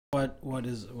What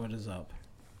is up?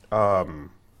 I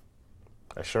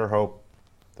sure hope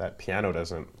that piano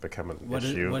doesn't become an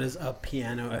issue. What is a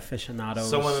piano aficionado?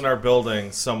 Someone in our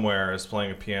building somewhere is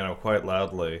playing a piano quite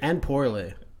loudly. And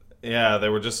poorly. Yeah, they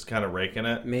were just kind of raking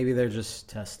it. Maybe they're just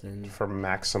testing. For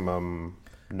maximum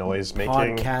noise making.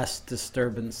 Podcast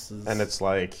disturbances. And it's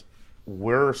like,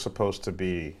 we're supposed to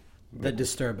be... the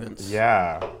disturbance.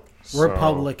 Yeah. We're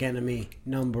public enemy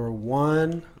number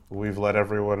one. We've let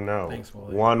everyone know. Thanks,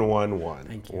 Wally. 111.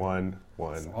 Thank you.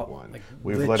 111. Like,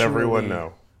 We've let everyone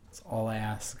know. That's all I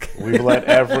ask. We've let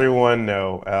everyone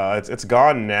know. It's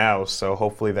gone now, so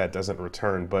hopefully that doesn't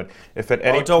return. But if at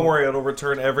any don't worry, it'll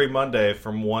return every Monday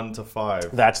from 1 to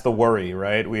 5. That's the worry,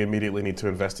 right? We immediately need to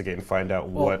investigate and find out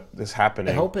what is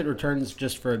happening. I hope it returns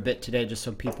just for a bit today, just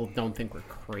so people don't think we're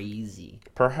crazy.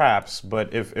 Perhaps,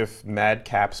 but if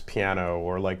Madcap's piano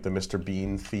or like the Mr.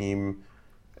 Bean theme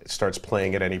starts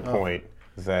playing at any point,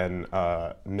 then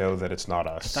know that it's not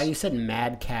us. I thought you said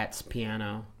Mad Cat's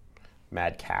piano.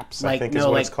 Madcaps, Like, I think no, is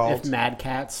what like it's called. if Mad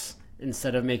Cats,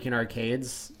 instead of making arcade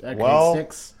Well,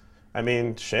 sticks. I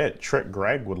mean, shit, Trick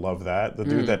Greg would love that. The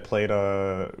dude that played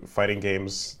fighting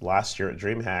games last year at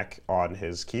DreamHack on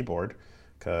his keyboard,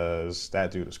 because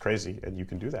that dude is crazy, and you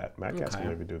can do that. Madcats can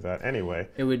maybe do that. Anyway.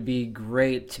 It would be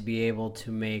great to be able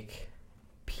to make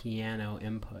piano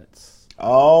inputs.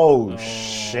 Oh,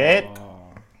 shit.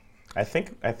 I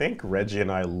think Reggie and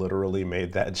I literally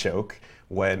made that joke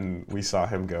when we saw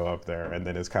him go up there, and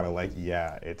then it's kind of like,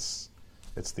 yeah, it's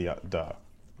the duh.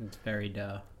 It's very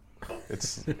duh.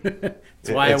 It's That's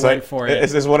why I went for it.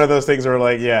 It's one of those things where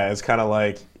like, yeah, it's kind of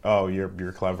like, oh, you're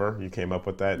clever. You came up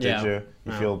with that, did you?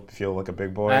 You feel like a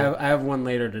big boy. I have one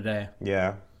later today.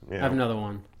 Yeah. I have another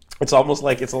one. It's almost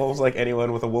like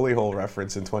anyone with a Woolly Hole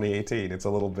reference in 2018. It's a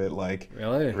little bit like,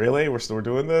 really, we're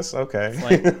doing this, okay?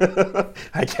 Like,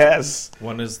 I guess.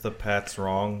 When is the Pat's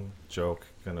wrong joke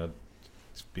gonna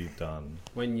be done?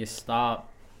 When you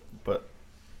stop. But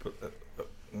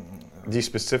do you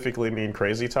specifically mean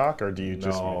crazy talk, or do you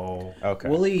just no? Okay.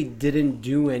 Willie didn't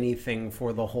do anything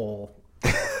for the hole.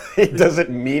 It doesn't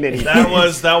mean anything. That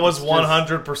was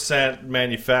 100%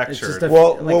 manufactured. It's just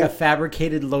a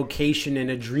fabricated location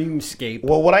in a dreamscape.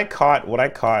 Well, what I caught,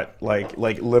 like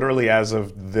literally as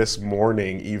of this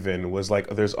morning, even was like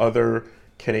there's other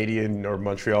Canadian or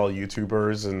Montreal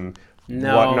YouTubers and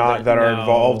whatnot that are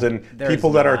involved, and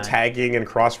people that are tagging and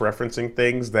cross-referencing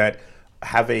things that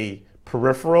have a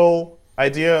peripheral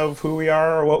idea of who we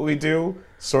are or what we do.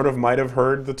 Sort of might have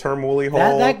heard the term Woolly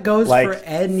Hole. That goes like for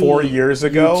any 4 years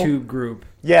ago. YouTube group.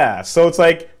 Yeah, so it's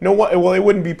like well, it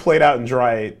wouldn't be played out and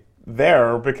dry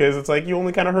there because it's like you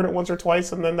only kind of heard it once or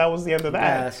twice, and then that was the end of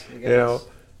that. Yes, I guess. You know,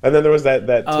 and then there was that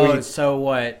tweet. Oh, so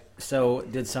what? So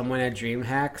did someone at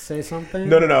DreamHack say something?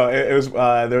 No. It was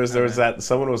there was that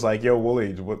someone was like, "Yo,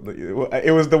 Wooly,"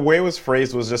 it was the way it was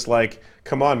phrased was just like,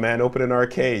 "Come on, man, open an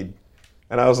arcade."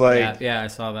 And I was like, yeah, I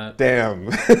saw that. Damn,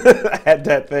 I had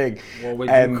that thing. What would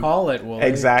you call it, Wooly?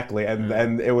 Exactly,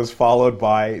 and it was followed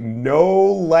by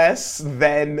no less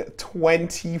than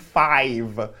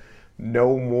 25,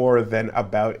 no more than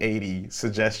about 80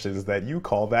 suggestions that you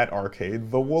call that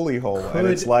arcade the Woolly Hole. And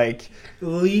it's like...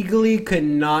 Legally could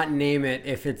not name it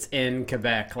if it's in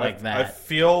Quebec like that. I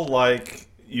feel like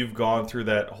you've gone through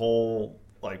that whole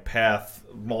path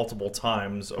multiple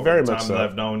times over the time that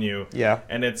I've known you. Yeah.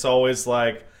 And it's always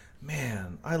like,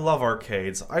 man, I love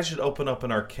arcades. I should open up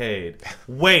an arcade.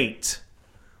 Wait,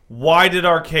 why did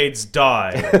arcades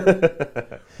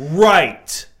die?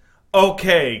 Right.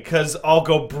 Okay, because I'll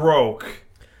go broke.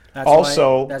 That's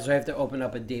also, why I have to open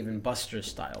up a Dave & Buster's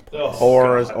style place.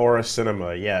 Or a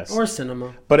cinema, yes. Or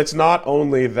cinema. But it's not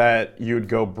only that you'd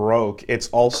go broke, it's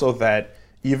also that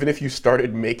even if you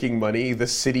started making money, the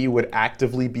city would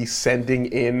actively be sending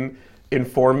in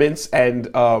informants and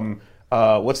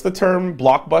what's the term?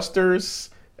 Blockbusters.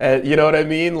 You know what I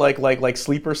mean? Like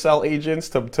sleeper cell agents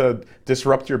to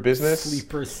disrupt your business.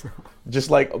 Sleeper cell. Just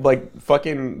like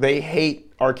fucking, they hate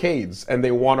arcades and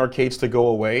they want arcades to go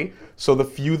away. So the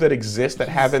few that exist that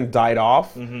haven't died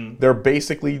off, they're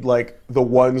basically like the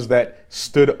ones that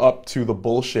stood up to the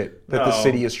bullshit that the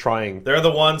city is trying. They're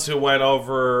the ones who went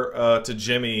over to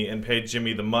Jimmy and paid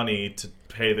Jimmy the money to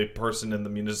pay the person in the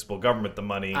municipal government the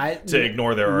money to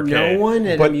ignore their arcade. No one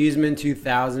at Amusement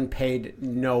 2000 paid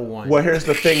no one. Well, here's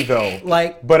the thing, though.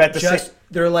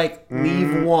 They're like,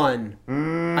 leave one.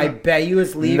 I bet you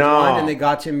it's Leave No. 1 and they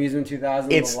got to Amusement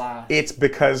 2000 It's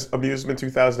because Amusement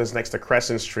 2000 is next to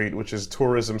Crescent Street, which is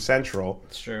tourism central.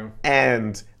 It's true.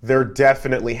 And they're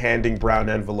definitely handing brown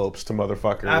envelopes to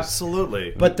motherfuckers.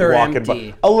 Absolutely. But they're walking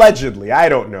empty. by. Allegedly, I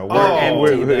don't know.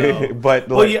 empty, though. But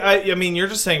Well, yeah, I mean, you're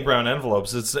just saying brown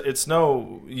envelopes. It's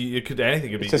no. It could anything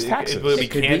could be. It's just taxes. It would be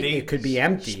It could candy. it could be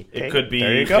empty. It could be.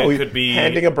 There you go. It could be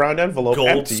handing a brown envelope gold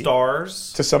empty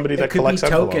stars to somebody that It could be collects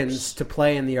tokens envelopes. to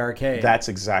play in the arcade. That's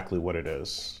exactly what it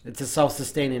is. It's a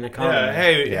self-sustaining economy.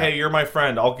 Yeah. Hey, you're my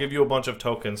friend. I'll give you a bunch of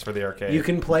tokens for the arcade. You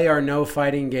can play our no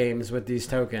fighting games with these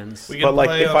tokens. We can But like,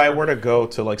 play if I were to go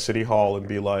to like City Hall and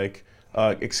be like,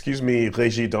 "Excuse me,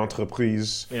 régie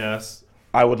d'entreprise, Yes.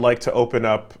 I would like to open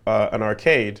up an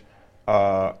arcade.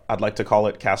 I'd like to call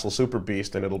it Castle Super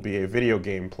Beast, and it'll be a video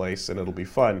game place, and it'll be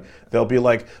fun." They'll be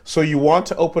like, "So you want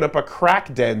to open up a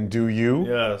crack den, do you?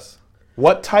 Yes.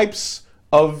 What types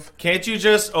of Can't you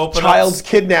just open child's up?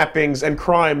 kidnappings and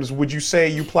crimes would you say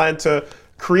you plan to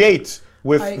create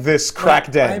with this crack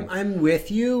den?" I'm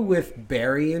with you with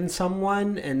burying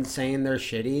someone and saying they're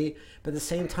shitty, but at the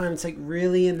same time, it's like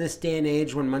really in this day and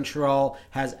age when Montreal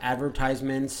has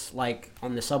advertisements like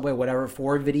on the subway, whatever,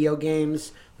 for video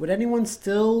games, would anyone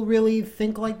still really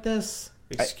think like this?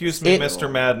 Excuse me, Mr.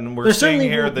 Madden. We're There seeing certainly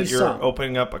here will that be you're some.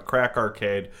 opening up a crack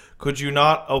arcade. Could you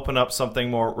not open up something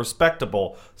more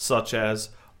respectable, such as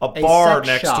a bar sex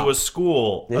next shop. to a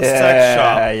school, a sex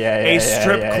shop, a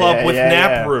strip club with nap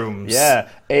yeah. rooms? Yeah,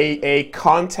 a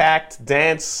contact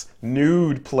dance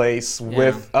nude place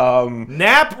with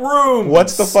Nap rooms.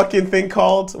 what's the fucking thing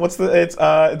called?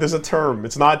 There's a term.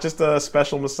 It's not just a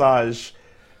special massage.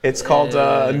 It's called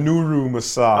Nuru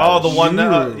massage. Oh, the one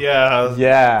that yeah.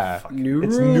 Yeah.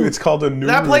 Nuru? It's called a Nuru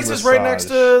That place is right next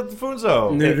to Funzo.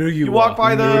 Nuru You walk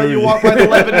by the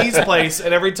Lebanese place,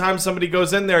 and every time somebody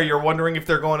goes in there, you're wondering if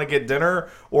they're going to get dinner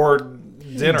or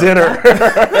dinner.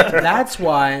 That's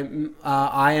why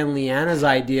I and Leanna's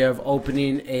idea of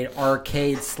opening an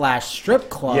arcade/strip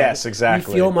club. Yes,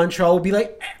 exactly. We feel Montreal will be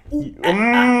like,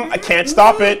 I can't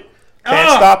stop it. Can't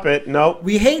stop it. Nope.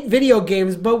 we hate video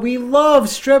games, but we love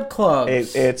strip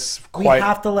clubs. It's we quite.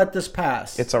 have to let this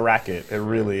pass. It's a racket. It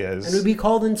really is. and it would be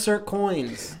called Insert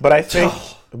Coins. But I think.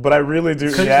 But I really do.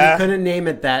 You Yeah. couldn't name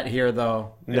it that here,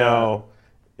 though. No.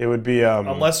 It would be.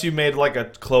 Unless you made like a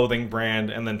clothing brand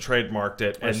and then trademarked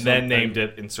it and then something. named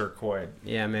it Insert Coin.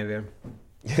 Yeah, maybe.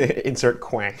 insert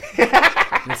quack.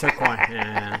 Insert Coin.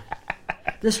 Yeah.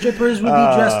 The strippers would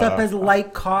be dressed up as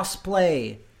light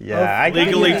cosplay. Yeah, I get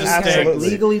Legally it. distinct. Absolutely.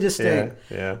 Legally distinct.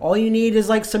 Yeah. All you need is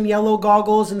like some yellow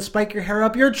goggles and spike your hair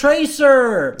up. You're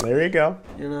Tracer. There you go.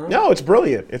 You know? No, it's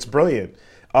brilliant. It's brilliant.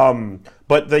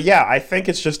 But I think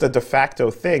it's just a de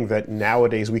facto thing that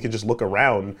nowadays we can just look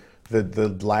around the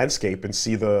landscape and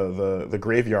see the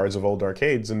graveyards of old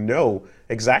arcades and know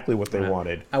exactly what they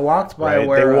wanted. I walked by Right?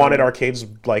 where They wanted arcades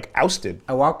like ousted.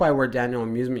 I walked by where Daniel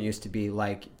Amusement used to be.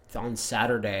 Like on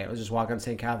Saturday, I was just walking on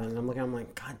St. Catharines. I'm looking. I'm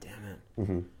like, God damn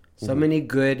it! So many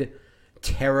good,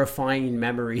 terrifying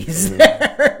memories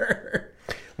there.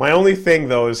 My only thing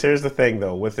though is here's the thing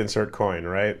though with Insert Coin,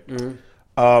 right?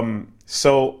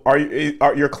 So are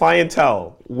your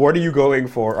clientele? What are you going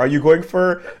for? Are you going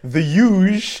for the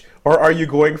huge, or are you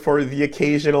going for the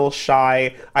occasional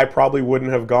shy? I probably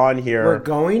wouldn't have gone here. We're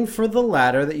going for the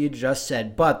latter that you just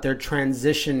said, but they're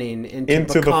transitioning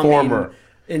into the former.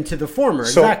 Into the former,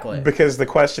 So, exactly. because the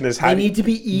question is how They do need to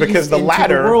be eased because the into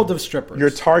latter the world of strippers. Your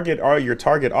target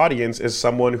audience is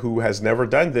someone who has never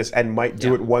done this and might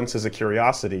do it once as a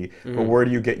curiosity. But where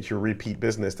do you get your repeat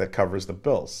business that covers the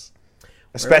bills?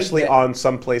 Especially on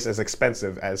some place as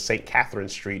expensive as St. Catherine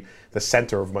Street, the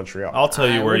center of Montreal. I'll tell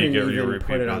you where you wouldn't get your even repeat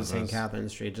put it on business. St. Catherine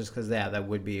Street just because that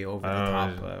would be over the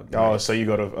top. Oh, so you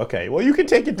go to Well, you can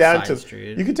take it down Side to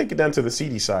street. you can take it down to the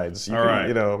seedy sides. You All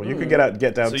can, right. you can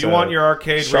get down. So to you want your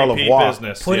arcade repeat Charlevoix.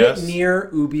 business? Put yes? it near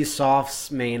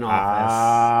Ubisoft's main office.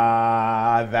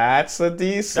 Ah, that's a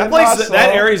decent. That place. hustle.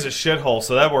 That area's a shithole,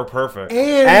 so that worked perfect.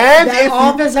 and if that you-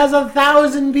 office has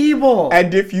 1,000 people.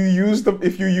 And if you use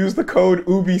the code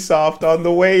Ubisoft on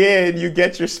the way in, you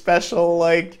get your special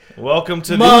Welcome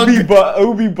to Mug. the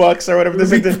Ubi bucks or whatever.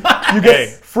 You get Hey.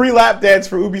 free lap dance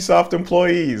for Ubisoft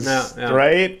employees, Yeah.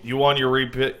 right? You want your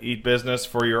repeat business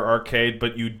for your arcade,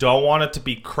 but you don't want it to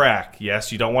be crack.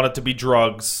 Yes, you don't want it to be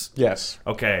drugs. Yes.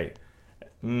 Okay.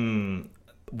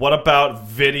 What about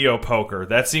video poker?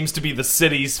 That seems to be the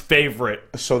city's favorite.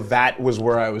 So that was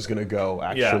where I was gonna go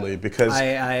actually, because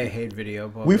I hate video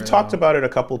poker. we've talked about it a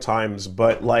couple times,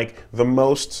 but the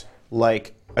most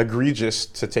egregious,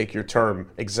 to take your term,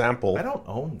 example. I don't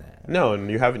own that. No, and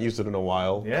you haven't used it in a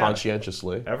while, Yeah.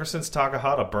 conscientiously. Ever since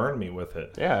Takahata burned me with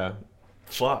it. Yeah.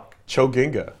 Fuck.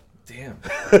 Choginga. Damn.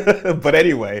 But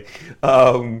anyway,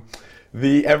 the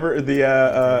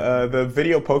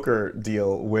video poker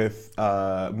deal with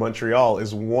Montreal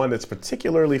is one that's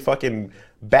particularly fucking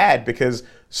bad because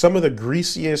some of the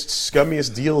greasiest,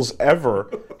 scummiest deals ever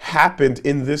happened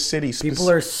in this city. People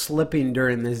are slipping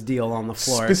during this deal on the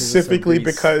floor. Specifically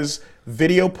because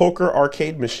video poker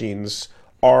arcade machines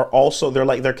are also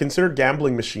they're considered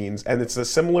gambling machines, and it's a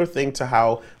similar thing to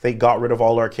how they got rid of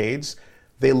all arcades.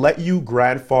 They let you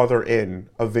grandfather in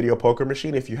a video poker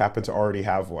machine if you happen to already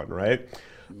have one, right?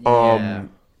 Yeah.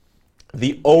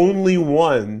 The only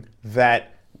one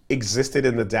that existed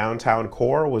in the downtown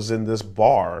core was in this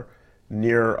bar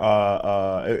near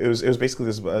it was basically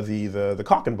this the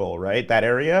Cock and Bull, right? That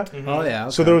area. Mm-hmm. Oh yeah.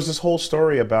 Okay. So there was this whole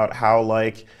story about how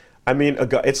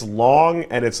it's long,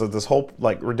 and it's this whole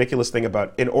ridiculous thing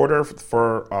about in order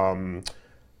for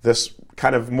this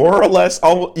kind of more or less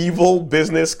all evil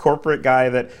business corporate guy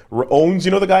that owns,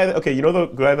 the guy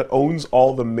that owns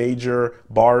all the major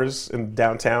bars in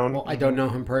downtown. Well, I don't know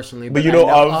him personally, but I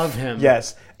know of him.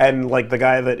 Yes, and the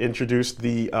guy that introduced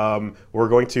the we're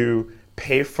going to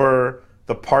pay for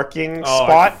the parking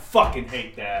spot. I fucking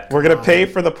hate that. We're gonna pay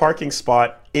for the parking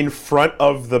spot in front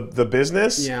of the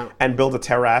business, and build a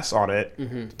terrace on it,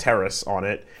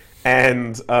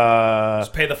 and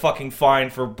just pay the fucking fine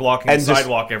for blocking the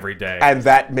sidewalk every day. And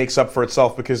that makes up for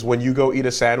itself because when you go eat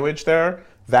a sandwich there,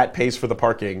 that pays for the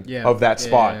parking of that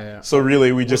spot. Yeah. So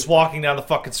really, we just walking down the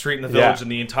fucking street in the village,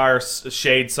 and the entire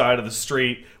shade side of the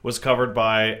street was covered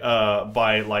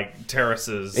by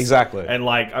terraces. Exactly. And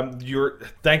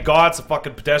thank God it's a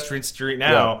fucking pedestrian street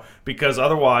now, because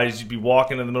otherwise you'd be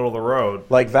walking in the middle of the road.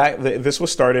 This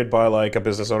was started by a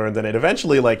business owner, and then it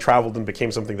eventually traveled and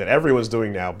became something that everyone's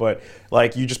doing now. But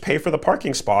you just pay for the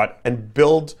parking spot and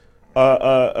build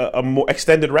a more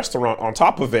extended restaurant on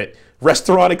top of it.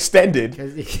 Restaurant extended,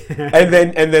 and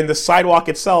then the sidewalk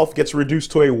itself gets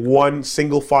reduced to a one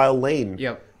single file lane.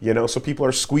 Yep. So people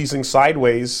are squeezing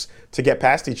sideways to get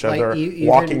past each other,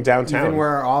 walking downtown. Even where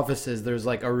our office is, there's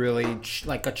a really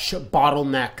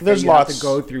bottleneck. There's lots have to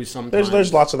go through sometimes.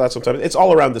 There's lots of that sometimes. It's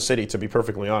all around the city, to be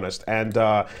perfectly honest. And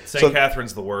St.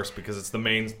 Catherine's the worst because it's the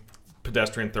main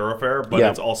pedestrian thoroughfare, but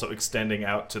it's also extending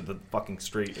out to the fucking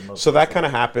street. So that kind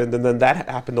of happened, and then that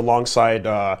happened alongside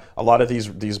a lot of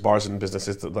these bars and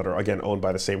businesses that are again owned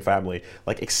by the same family,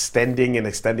 extending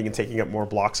and taking up more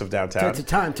blocks of downtown.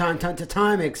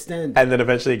 Time extend. And then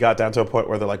eventually it got down to a point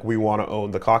where they're like, we want to own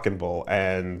the Cock and Bull,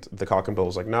 and the Cock and Bull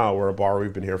was like, no, we're a bar,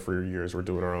 we've been here for years, we're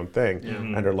doing our own thing.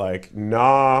 Mm-hmm. And they're like,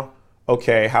 nah.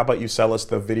 Okay, how about you sell us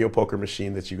the video poker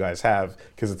machine that you guys have,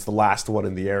 because it's the last one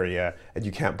in the area and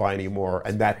you can't buy any more,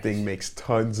 and that thing makes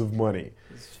tons of money.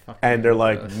 And they're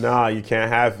like, nah, you can't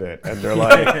have it. And they're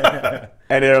like,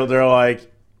 they're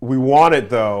like, we want it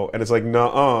though. And it's like,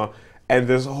 nuh-uh. And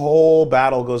this whole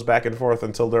battle goes back and forth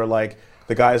until they're like,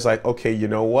 the guy's like, okay, you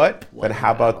know what? Then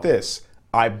how about this?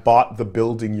 I bought the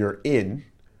building you're in.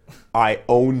 I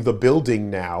own the building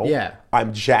now. Yeah.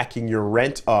 I'm jacking your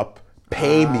rent up.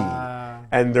 Pay me.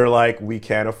 And they're like, we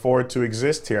can't afford to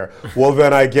exist here. Well,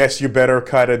 then I guess you better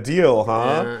cut a deal,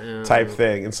 huh? Type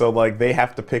thing. And so they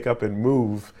have to pick up and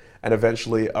move, and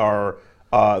eventually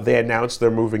they announce they're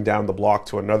moving down the block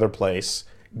to another place.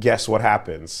 Guess what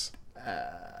happens?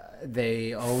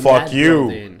 They own Fuck that you.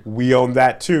 building. We own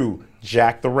that too.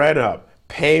 Jack the rent up.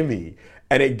 Pay me.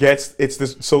 And it's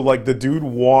this, so the dude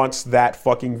wants that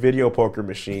fucking video poker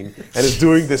machine and is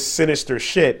doing this sinister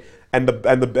shit. And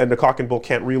the Cock and Bull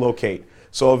can't relocate.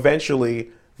 So eventually,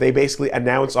 they basically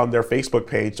announce on their Facebook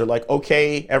page, they're like,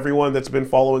 okay, everyone that's been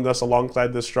following us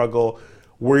alongside this struggle,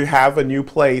 we have a new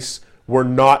place. We're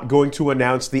not going to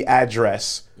announce the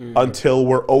address until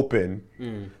we're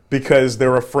open because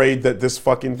they're afraid that this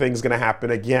fucking thing's going to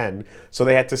happen again. So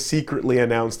they had to secretly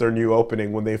announce their new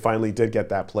opening when they finally did get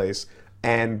that place.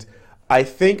 And I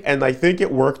think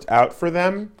it worked out for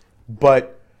them,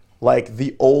 but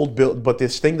the old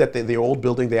this thing that the old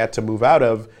building they had to move out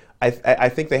of, I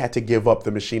think they had to give up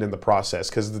the machine in the process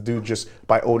because the dude just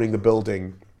by owning the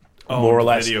building, more or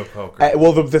less, video poker.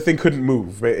 The thing couldn't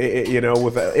move.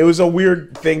 It was a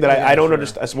weird thing that I don't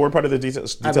understand. It's more part of the detail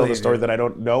of the story that I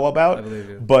don't know about. I believe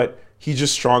you. But he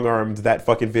just strong-armed that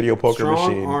fucking video poker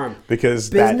machine because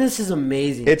business is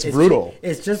amazing. It's brutal.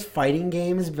 It's just fighting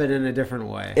games, but in a different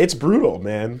way. It's brutal,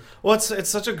 man. Well, it's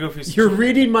such a goofy. You're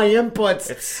reading my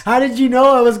inputs. How did you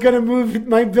know I was gonna move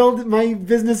my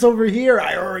business over here?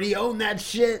 I already own that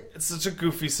shit. It's such a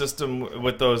goofy system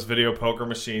with those video poker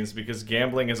machines because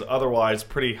gambling is otherwise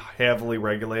pretty heavily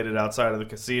regulated outside of the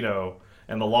casino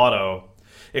and the lotto.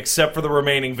 except for the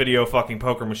remaining video fucking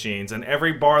poker machines. And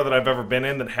every bar that I've ever been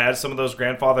in that has some of those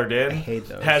grandfathered in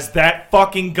has that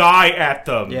fucking guy at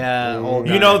them. Yeah, old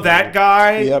guy. You know that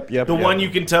guy? Yep. The one you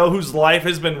can tell whose life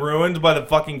has been ruined by the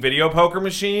fucking video poker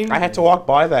machine? I had to walk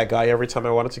by that guy every time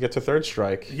I wanted to get to Third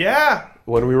Strike. Yeah.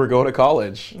 When we were going to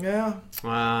college. Yeah.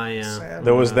 Yeah. Sad.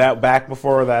 There was that back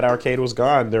before that arcade was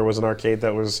gone. There was an arcade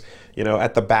that was,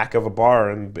 at the back of a bar,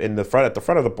 and at the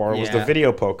front of the bar was the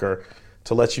video poker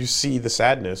to let you see the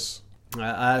sadness.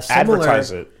 Similar,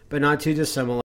 Advertise it. But not too dissimilar.